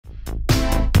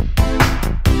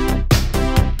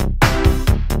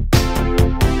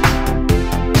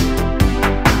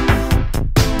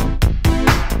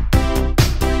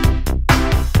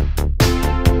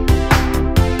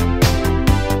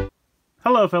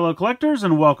fellow collectors,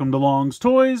 and welcome to Long's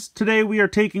Toys. Today we are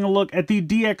taking a look at the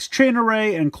DX Chain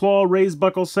Array and Claw Raise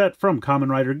Buckle set from Kamen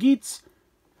Rider Geats.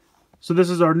 So this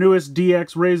is our newest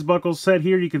DX Raise Buckle set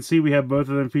here. You can see we have both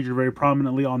of them featured very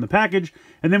prominently on the package.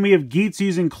 And then we have Geats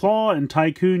using Claw and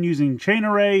Tycoon using Chain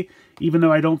Array, even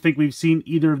though I don't think we've seen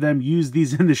either of them use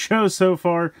these in the show so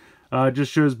far. Just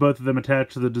shows both of them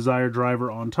attached to the Desire driver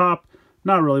on top.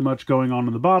 Not really much going on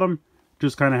the bottom.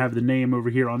 Just kind of have the name over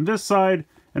here on this side.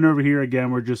 And over here,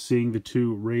 again, we're just seeing the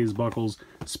two raise buckles.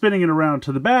 Spinning it around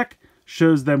to the back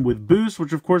shows them with boost,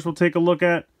 which of course we'll take a look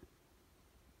at.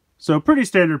 So pretty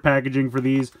standard packaging for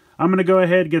these. I'm going to go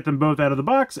ahead and get them both out of the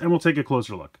box, and we'll take a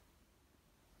closer look.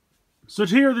 So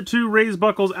here are the two raise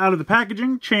buckles out of the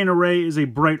packaging. Chain Array is a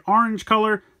bright orange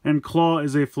color, and Claw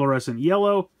is a fluorescent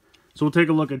yellow. So we'll take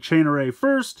a look at Chain Array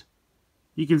first.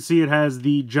 You can see it has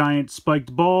the giant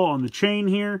spiked ball on the chain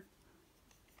here.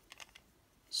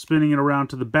 Spinning it around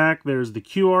to the back, there's the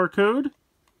QR code.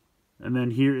 And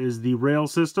then here is the rail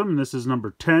system, and this is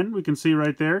number 10, we can see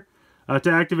right there. To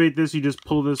activate this, you just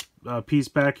pull this piece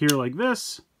back here like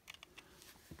this.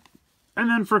 And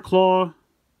then for Claw,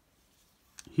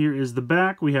 here is the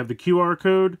back. We have the QR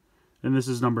code, and this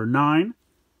is number 9.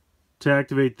 To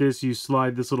activate this, you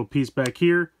slide this little piece back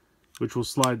here, which will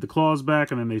slide the claws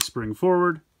back, and then they spring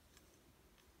forward.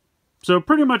 So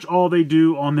pretty much all they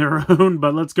do on their own,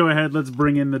 but let's go ahead, let's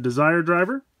bring in the Desire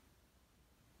driver.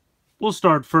 We'll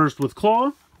start first with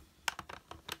Claw.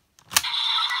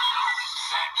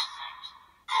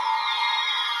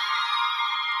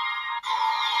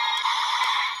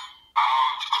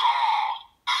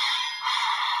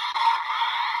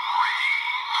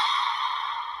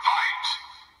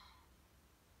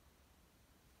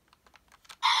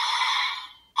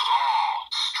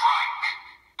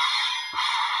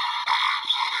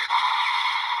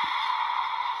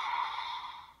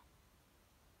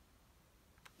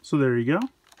 So there you go.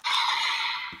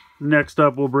 Next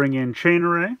up, we'll bring in Chain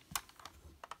Array.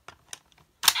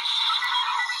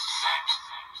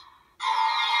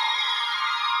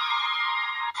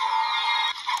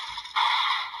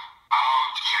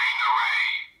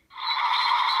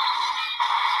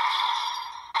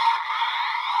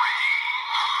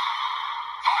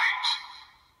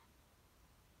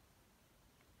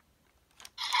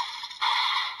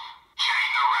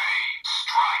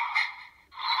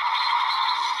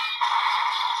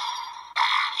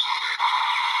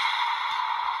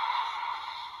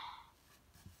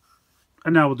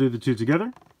 And now we'll do the two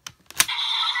together.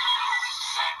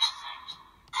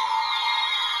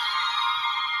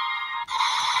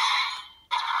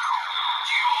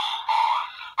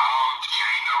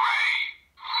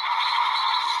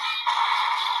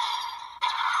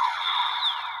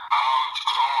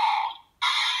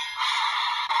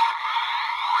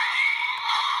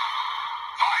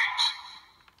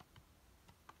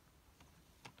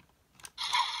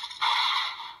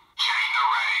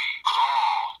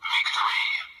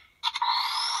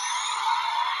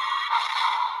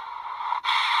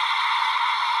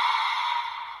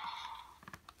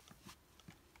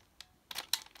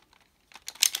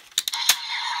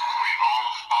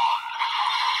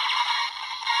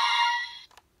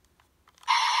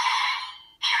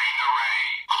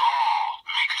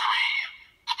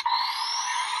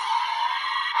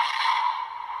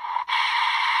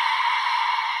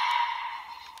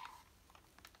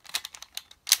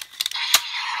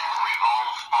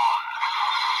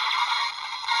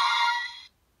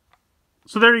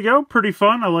 So there you go, pretty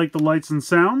fun. I like the lights and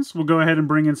sounds. We'll go ahead and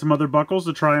bring in some other buckles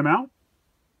to try them out.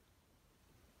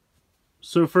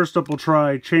 So first up, we'll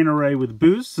try Chain Array with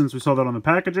boost, since we saw that on the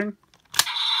packaging.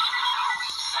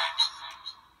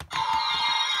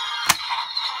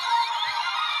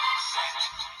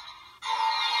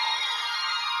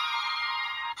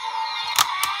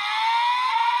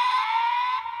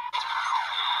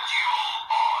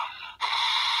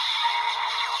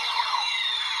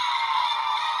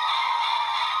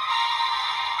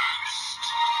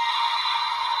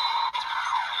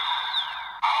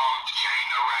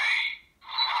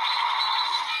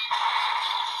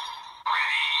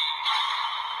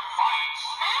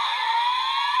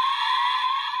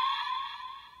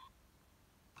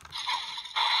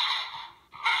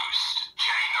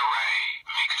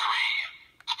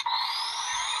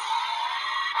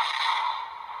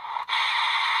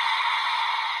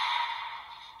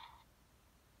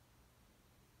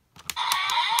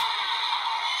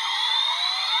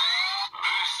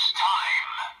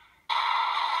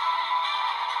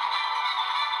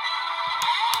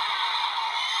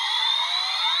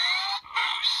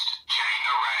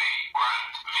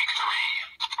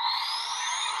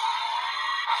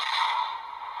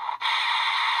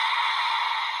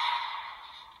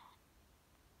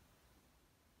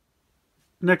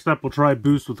 Next up, we'll try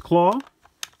Boost with Claw.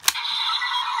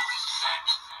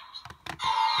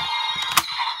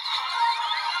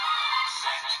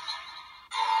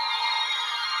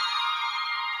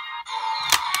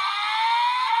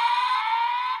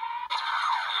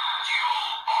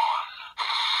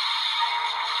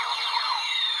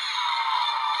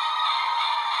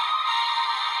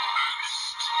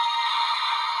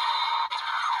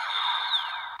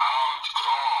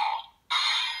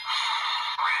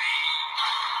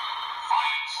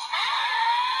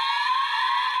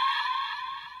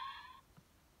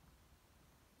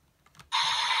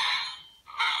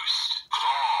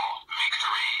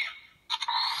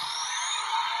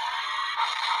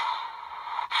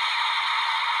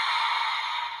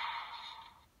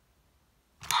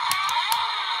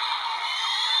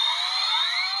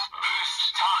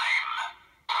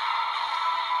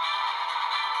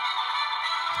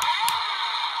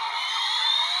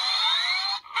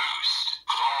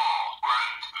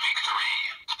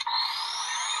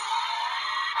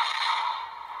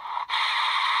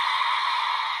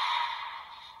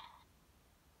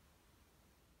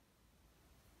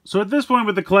 So at this point,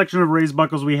 with the collection of raised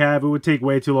buckles we have, it would take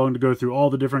way too long to go through all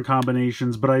the different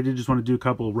combinations, but I did just want to do a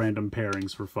couple of random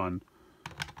pairings for fun.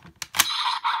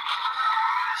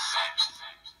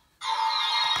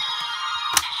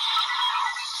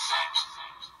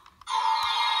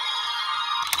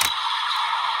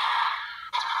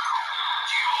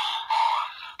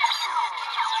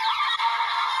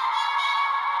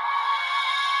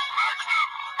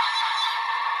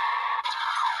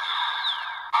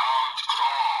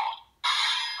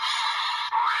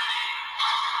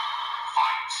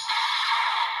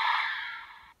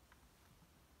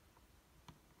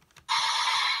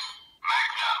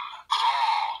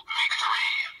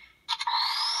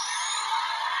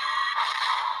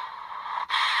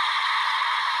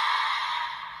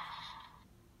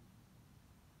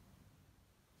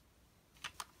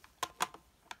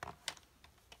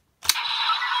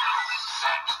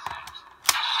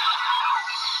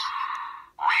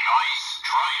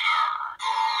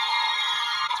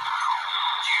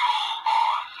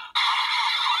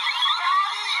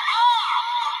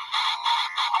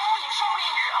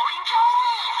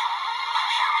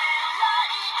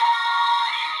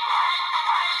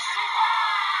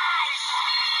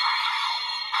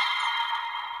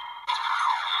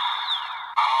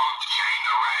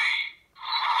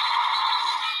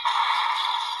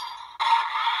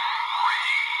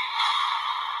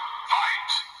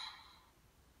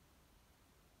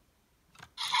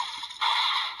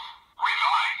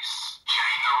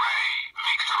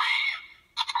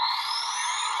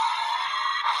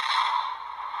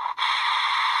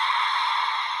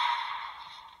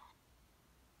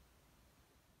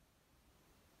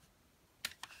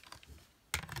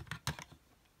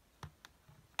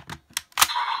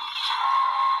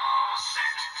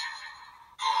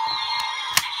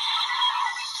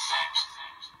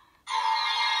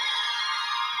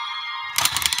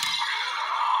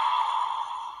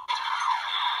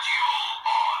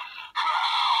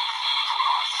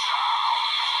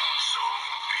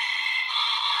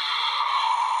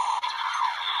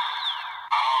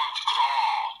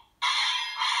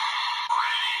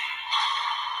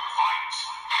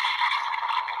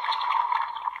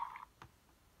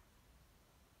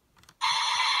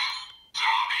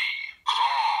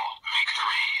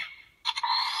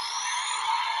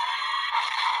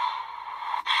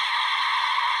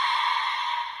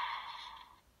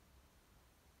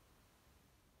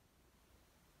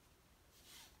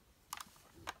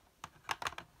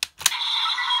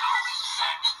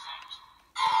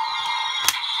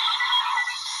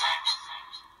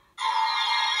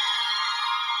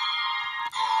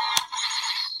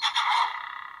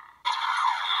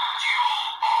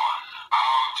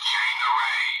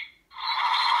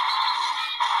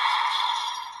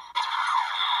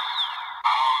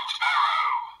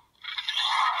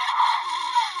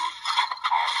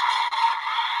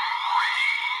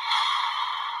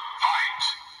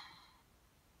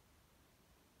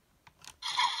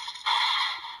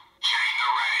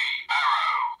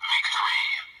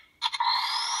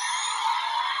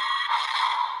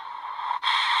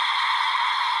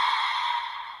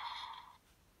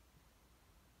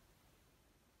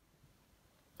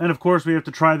 And of course, we have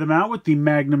to try them out with the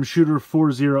Magnum Shooter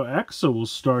 40X, so we'll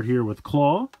start here with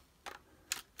Claw.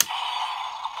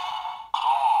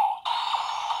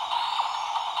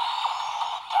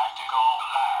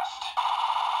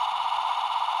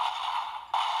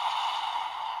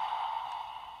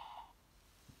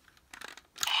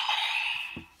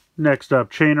 Next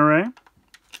up, Chain Array.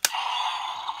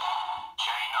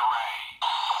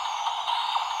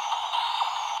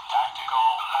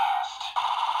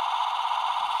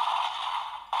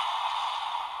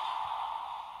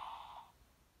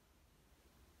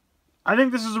 I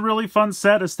think this is a really fun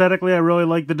set. Aesthetically, I really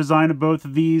like the design of both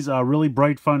of these. Really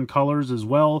bright, fun colors as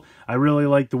well. I really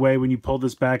like the way when you pull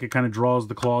this back, it kind of draws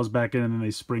the claws back in and then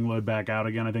they spring load back out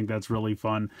again. I think that's really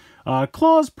fun.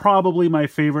 Claw's probably my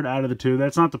favorite out of the two.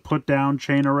 That's not the put down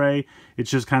chain array. It's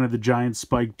just kind of the giant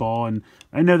spike ball. And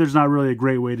I know there's not really a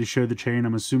great way to show the chain.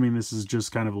 I'm assuming this is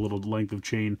just kind of a little length of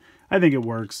chain. I think it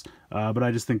works, but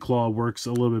I just think Claw works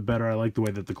a little bit better. I like the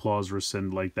way that the claws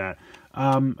rescind like that.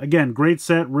 Again, great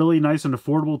set, really nice and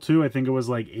affordable too. I think it was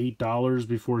like $8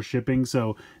 before shipping,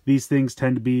 so these things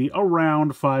tend to be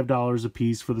around $5 a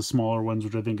piece for the smaller ones,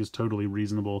 which I think is totally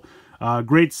reasonable.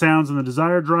 Great sounds in the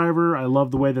Desire Driver. I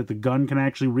love the way that the gun can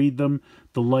actually read them.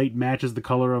 The light matches the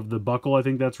color of the buckle. I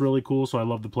think that's really cool, so I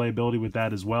love the playability with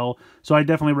that as well. So I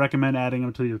definitely recommend adding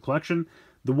them to your collection.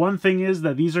 The one thing is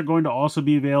that these are going to also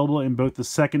be available in both the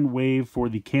second wave for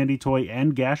the Candy Toy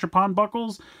and Gashapon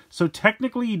buckles, so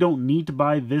technically you don't need to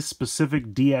buy this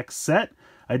specific DX set.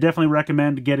 I definitely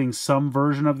recommend getting some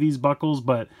version of these buckles,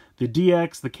 but the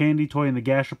DX, the Candy Toy, and the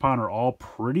Gashapon are all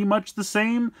pretty much the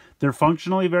same. They're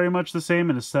functionally very much the same,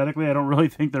 and aesthetically I don't really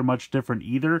think they're much different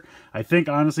either. I think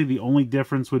honestly the only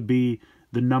difference would be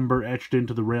the number etched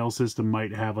into the rail system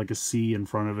might have like a C in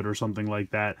front of it or something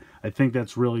like that. I think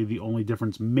that's really the only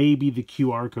difference. Maybe the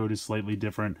QR code is slightly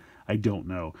different. I don't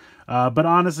know. But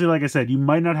honestly, like I said, you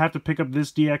might not have to pick up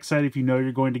this DX set if you know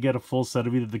you're going to get a full set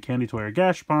of either the Candy Toy or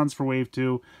Gashapons for Wave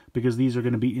 2, because these are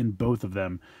going to be in both of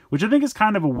them, which I think is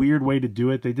kind of a weird way to do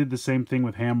it. They did the same thing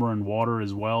with Hammer and Water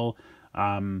as well.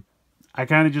 I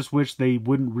kind of just wish they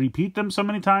wouldn't repeat them so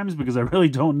many times because I really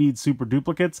don't need super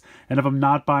duplicates. And if I'm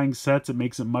not buying sets, it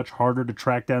makes it much harder to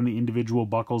track down the individual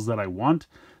buckles that I want.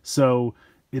 So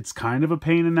it's kind of a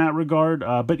pain in that regard.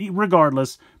 But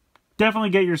regardless,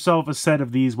 definitely get yourself a set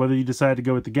of these, whether you decide to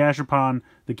go with the Gashapon,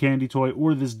 the Candy Toy,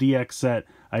 or this DX set.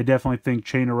 I definitely think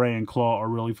Chain Array and Claw are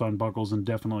really fun buckles and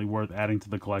definitely worth adding to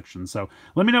the collection. So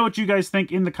let me know what you guys think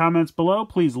in the comments below.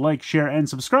 Please like, share, and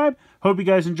subscribe. Hope you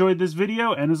guys enjoyed this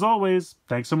video, and as always,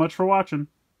 thanks so much for watching.